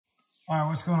All right,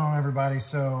 what's going on, everybody?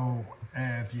 So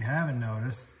if you haven't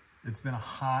noticed, it's been a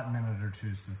hot minute or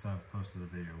two since I've posted a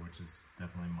video, which is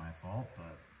definitely my fault,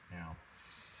 but you know,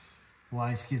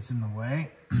 life gets in the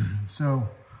way. So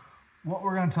what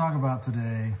we're going to talk about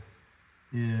today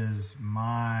is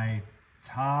my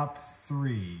top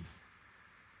 3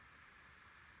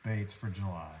 baits for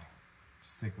July.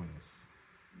 Stick with us.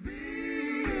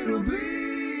 It'll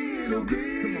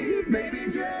be,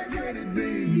 baby, just let it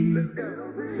be. Let's go.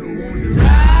 So won't you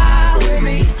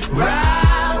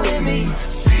ride with me,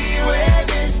 see where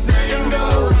this thing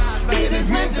goes. If it's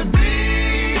meant to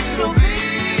be, it'll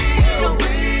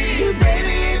be,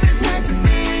 baby, if it's meant to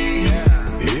be.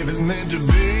 If it's meant to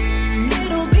be,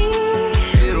 it'll be,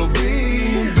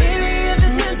 baby, if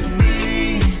it's meant to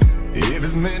be. If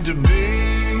it's meant to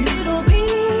be, it'll be,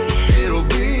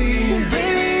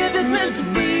 baby, if it's meant to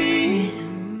be.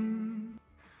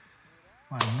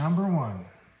 My number 1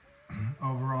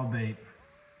 overall bait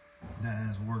that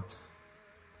has worked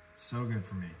so good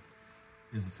for me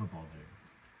is a football jig.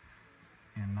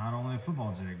 And not only a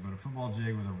football jig, but a football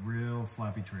jig with a real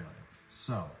flappy trailer.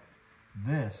 So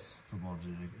this football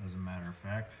jig, as a matter of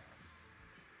fact,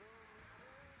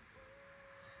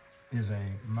 is a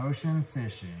motion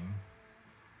fishing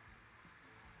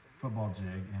football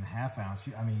jig in 1/2 ounce.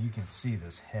 I mean, you can see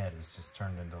this head is just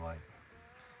turned into like,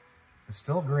 it's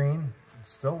still green, it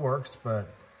still works,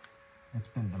 but it's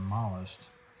been demolished.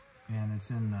 And it's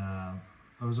in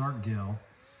Ozark Gill,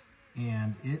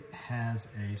 and it has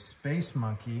a Space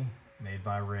Monkey made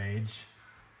by Rage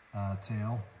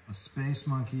tail, a Space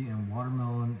Monkey and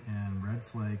watermelon and red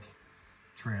flake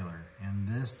trailer, and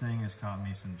this thing has caught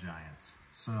me some giants.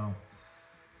 So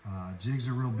jigs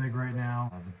are real big right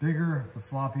now. The bigger, the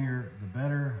floppier, the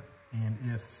better. And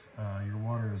if your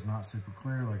water is not super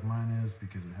clear like mine is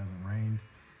because it hasn't rained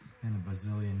in a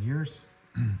bazillion years,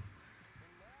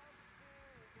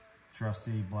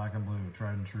 trusty black and blue,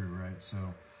 tried and true, right?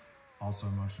 So also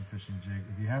a motion fishing jig.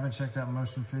 If you haven't checked out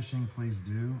Motion Fishing, please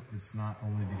do. It's not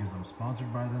only because I'm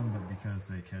sponsored by them, but because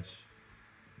they catch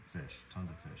fish, tons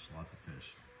of fish, lots of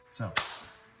fish. So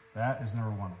that is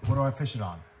number 1. What do I fish it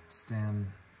on? Stand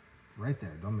right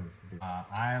there, don't move.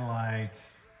 I like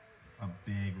a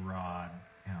big rod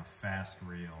and a fast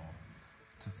reel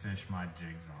to fish my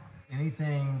jigs on.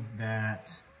 Anything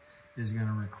that is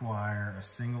gonna require a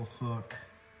single hook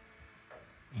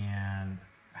and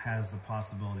has the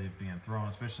possibility of being thrown,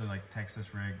 especially like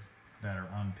Texas rigs that are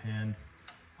unpinned.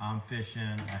 I'm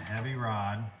fishing a heavy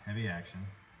rod, heavy action,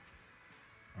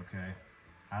 okay?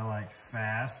 I like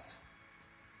fast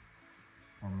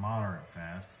or moderate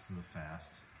fast, this is a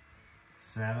fast,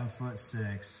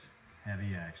 7'6"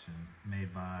 heavy action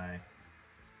made by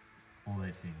Old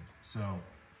 18. So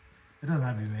it doesn't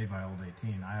have to be made by Old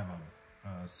 18. I have a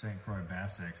St. Croix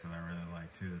Bass X that I really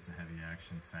like too. That's a heavy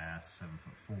action, fast,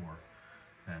 7'4".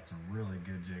 That's a really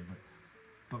good jig.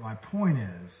 But my point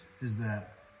is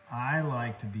that I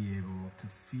like to be able to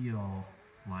feel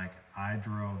like I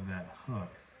drove that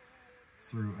hook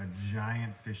through a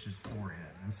giant fish's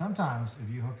forehead. And sometimes if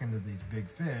you hook into these big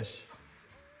fish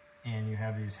and you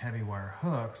have these heavy wire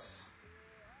hooks,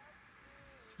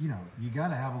 you know, you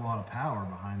gotta have a lot of power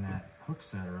behind that hook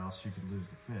set or else you could lose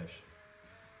the fish.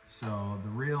 So the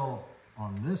reel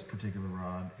on this particular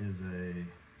rod is a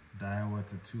Daiwa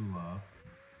Tatula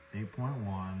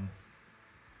 8.1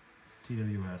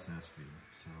 TWS SV.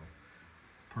 So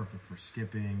perfect for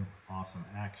skipping, awesome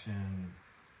action,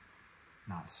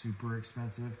 not super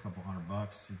expensive, a couple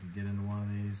 $100 you could get into one of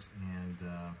these, and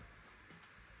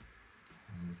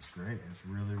it's great. It's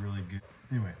really, really good.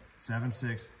 Anyway,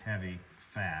 7'6", heavy,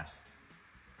 fast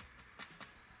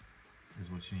is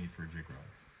what you need for a jig rod,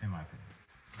 in my opinion.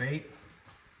 Bait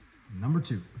number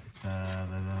 2.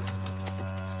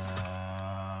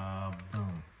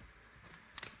 Boom.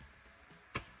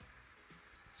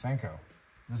 Senko.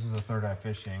 This is a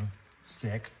Thirdeyefishing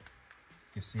stick.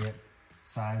 You can see it.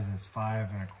 Size is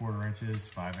 5 1/4 inches,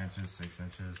 5 inches, 6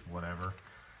 inches, whatever.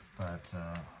 But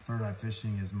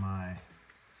Thirdeyefishing is my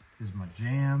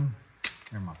jam.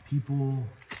 They're my people.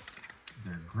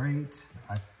 They're great.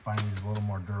 I find these a little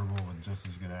more durable with just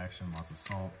as good action, lots of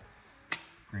salt.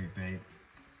 Great bait.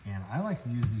 And I like to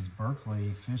use these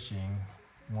Berkeley Fishing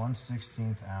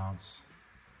 1/16 ounce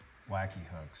wacky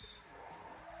hooks.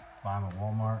 Buy them at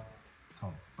Walmart,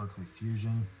 called Berkeley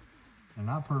Fusion. They're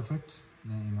not perfect,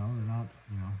 they're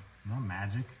not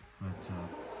magic, but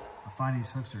I find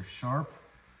these hooks are sharp.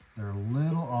 They're a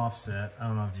little offset. I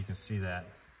don't know if you can see that.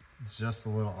 Just a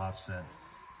little offset,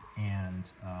 and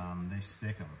they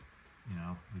stick them. You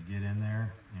know, they get in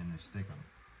there and they stick them,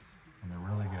 and they're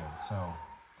really good. So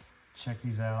check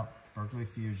these out. Berkeley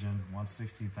Fusion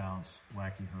 1/16 ounce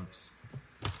wacky hooks.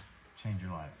 Change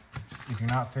your life. If you're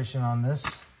not fishing on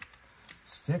this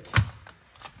stick,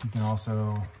 you can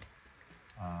also,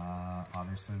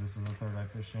 obviously this is a Third Eye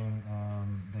Fishing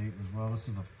bait as well. This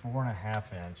is a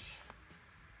 4.5 inch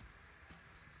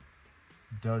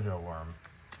dojo worm.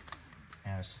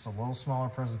 And it's just a little smaller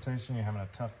presentation. You're having a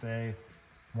tough day.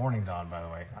 Morning dawn, by the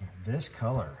way. This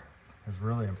color has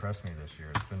really impressed me this year.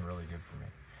 It's been really good for me.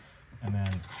 And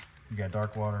then you got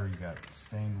dark water, you got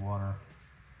stained water.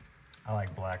 I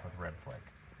like black with red flake.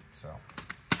 So,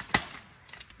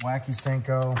 Wacky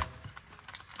Senko,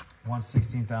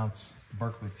 1/16 ounce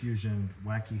Berkeley Fusion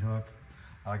wacky hook.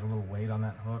 I like a little weight on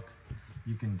that hook.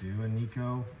 You can do a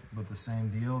Nico with the same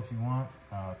deal if you want.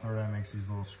 Third Eye makes these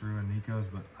little screw in Nicos,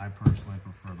 but I personally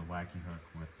prefer the wacky hook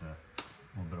with the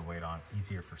little bit of weight on,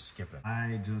 easier for skipping.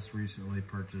 I just recently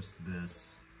purchased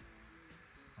this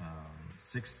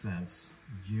 6th Sense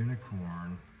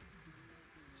Unicorn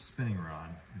spinning rod.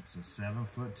 It's a 7'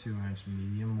 2"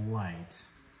 medium light,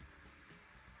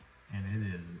 and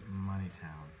it is money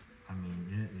town. I mean,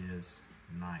 it is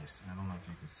nice. I don't know if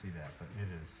you can see that, but it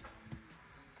is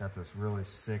got this really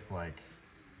sick like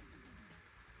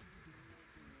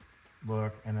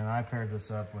look. And then I paired this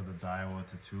up with a Daiwa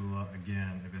Tatula.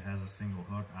 Again, if it has a single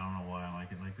hook, I don't know why I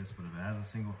like it like this, but if it has a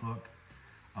single hook,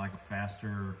 I like a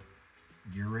faster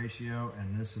gear ratio.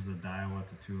 And this is a Daiwa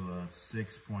Tatula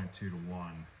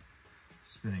 6.2:1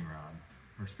 spinning rod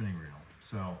or spinning reel.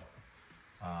 So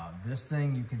this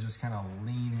thing, you can just kind of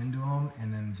lean into them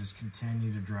and then just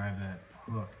continue to drive that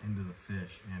hook into the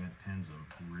fish, and it pins them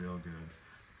real good.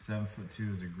 7'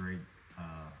 2" is a great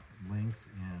length.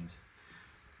 And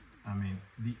I mean,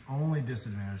 the only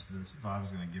disadvantage to this, if I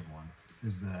was going to give one,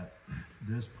 is that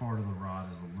this part of the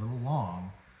rod is a little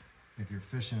long. If you're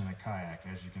fishing in a kayak,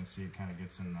 as you can see, it kind of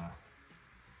gets in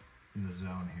the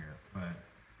zone here, but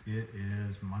it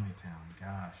is money town.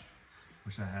 Gosh,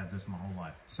 wish I had this my whole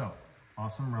life. So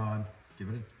awesome rod, give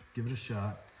it a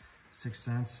shot. 6th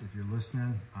Sense, if you're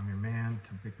listening, I'm your man.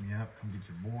 Come pick me up, come get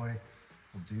your boy.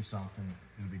 We'll do something,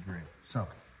 it'll be great. So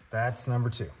that's number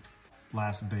 2.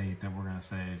 Last bait that we're gonna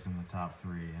say is in the top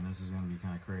 3, and this is gonna be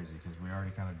kind of crazy because we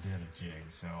already kind of did a jig,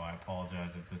 so I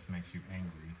apologize if this makes you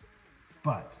angry.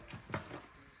 But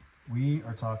we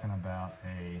are talking about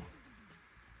a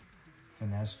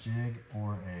finesse jig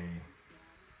or a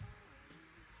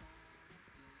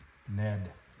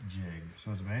Ned jig.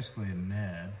 So it's basically a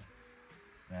Ned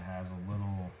that has a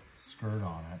little skirt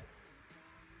on it.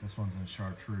 This one's in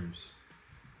chartreuse.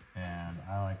 And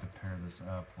I like to pair this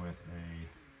up with a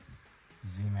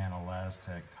Z-Man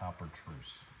Elastec copper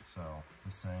truce. So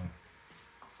this thing,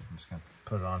 I'm just gonna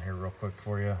put it on here real quick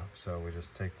for you. So we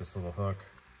just take this little hook,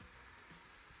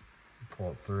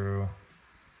 pull it through,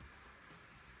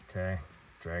 okay,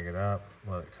 drag it up,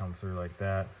 let it come through like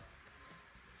that,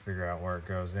 figure out where it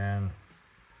goes in,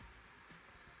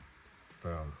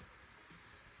 boom.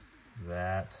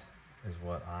 That is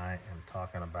what I am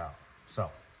talking about. So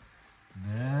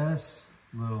this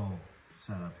little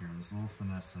setup here, this little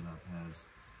finesse setup has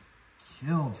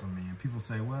killed for me. And people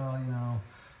say, well, you know,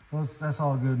 well, that's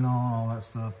all good and all that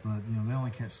stuff, but you know, they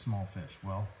only catch small fish.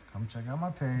 Well, come check out my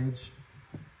page.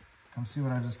 Come see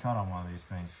what I just caught on one of these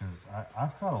things, because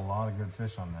I've caught a lot of good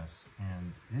fish on this,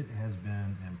 and it has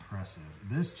been impressive.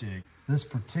 This jig, this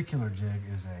particular jig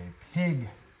is a Pig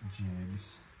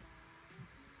Jigs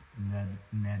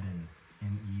Neddin,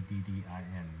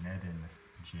 N-E-D-D-I-N, Neddin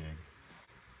jig.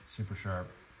 Super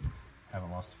sharp.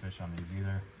 Haven't lost a fish on these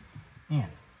either.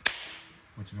 And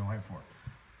what you been waiting for?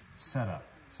 Setup.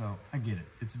 So I get it.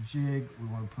 It's a jig. We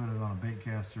want to put it on a bait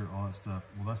caster, all that stuff.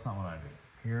 Well, that's not what I do.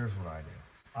 Here's what I do.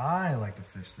 I like to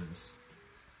fish this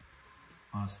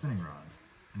on a spinning rod,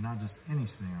 and not just any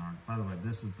spinning rod. By the way,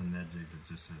 this is the Ned jig that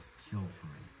just has killed for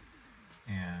me.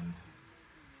 And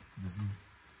this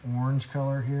orange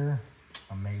color here,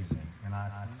 amazing. And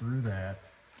I threw that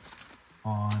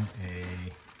on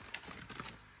a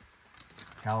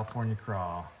California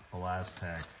Craw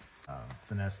Elastec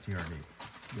Finesse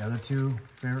TRD. The other two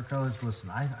favorite colors, listen,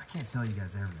 I can't tell you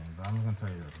guys everything, but I'm gonna tell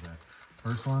you this. Okay?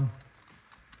 First one,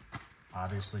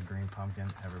 obviously green pumpkin.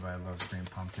 Everybody loves green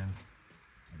pumpkin.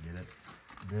 I get it.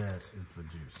 This is the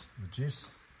juice. The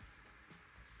juice,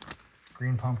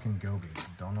 green pumpkin goby.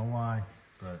 Don't know why,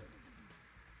 but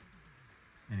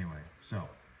anyway. So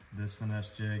this finesse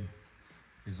jig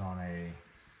is on a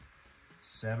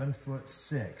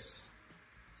 7'6",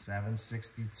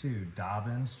 762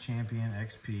 Dobbins Champion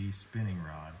XP spinning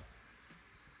rod,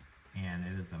 and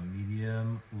it is a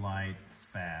medium light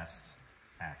fast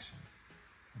action.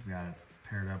 I've got it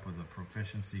paired up with a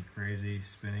Proficiency Crazy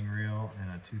spinning reel in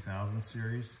a 2000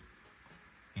 series.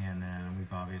 And then we've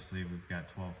got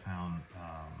 12-pound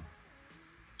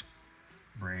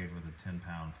braid with a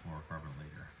 10-pound fluorocarbon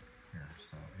leader here.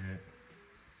 So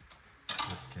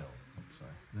this kills. Oops,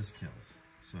 sorry. This kills.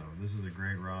 So this is a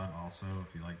great rod also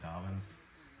if you like Dobbins.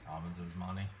 Dobbins is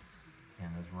money. And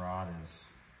this rod is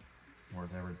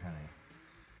worth every penny.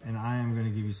 And I am going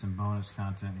to give you some bonus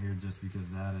content here just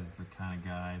because that is the kind of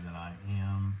guy that I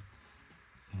am.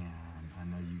 And I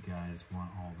know you guys want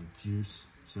all the juice.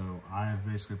 So I have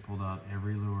basically pulled out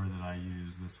every lure that I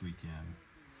use this weekend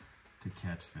to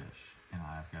catch fish. And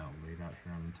I've got it laid out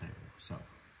here on the table. So,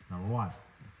 number one,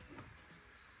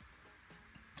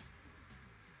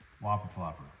 whopper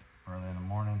plopper. Early in the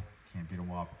morning, can't beat a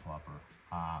whopper plopper.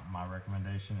 My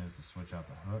recommendation is to switch out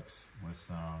the hooks with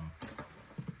some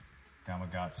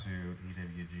Gamakatsu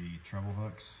EWG treble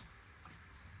hooks.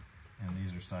 And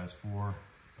these are size 4.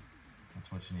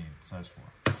 That's what you need, size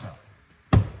 4. So,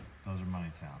 those are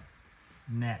money town.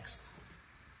 Next,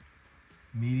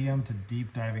 medium to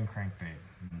deep diving crankbait.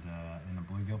 And in a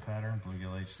bluegill pattern,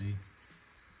 bluegill HD,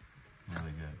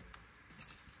 really good.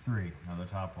 3, another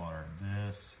topwater.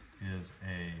 This is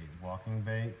a walking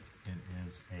bait. It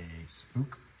is a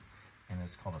spook, and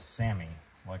it's called a Sammy.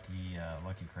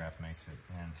 Lucky Craft makes it.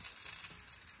 And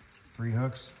 3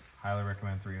 hooks, highly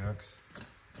recommend 3 hooks.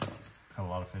 Caught a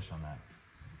lot of fish on that.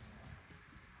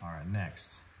 All right,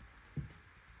 next,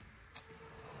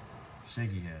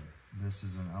 shaky head. This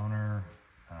is an owner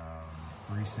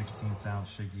 3/16 ounce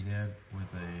shaky head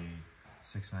with a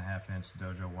 6.5-inch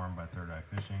dojo worm by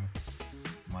Thirdeyefishing.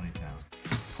 Money town.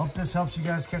 Hope this helps you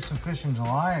guys catch some fish in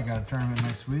July. I got a tournament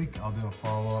next week. I'll do a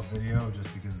follow-up video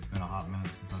just because it's been a hot minute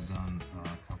since I've done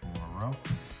a couple in a row.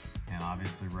 And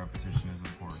obviously repetition is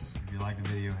important. If you like the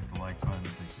video, hit the like button,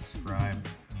 please subscribe.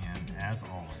 And as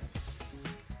always,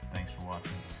 thanks for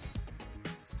watching.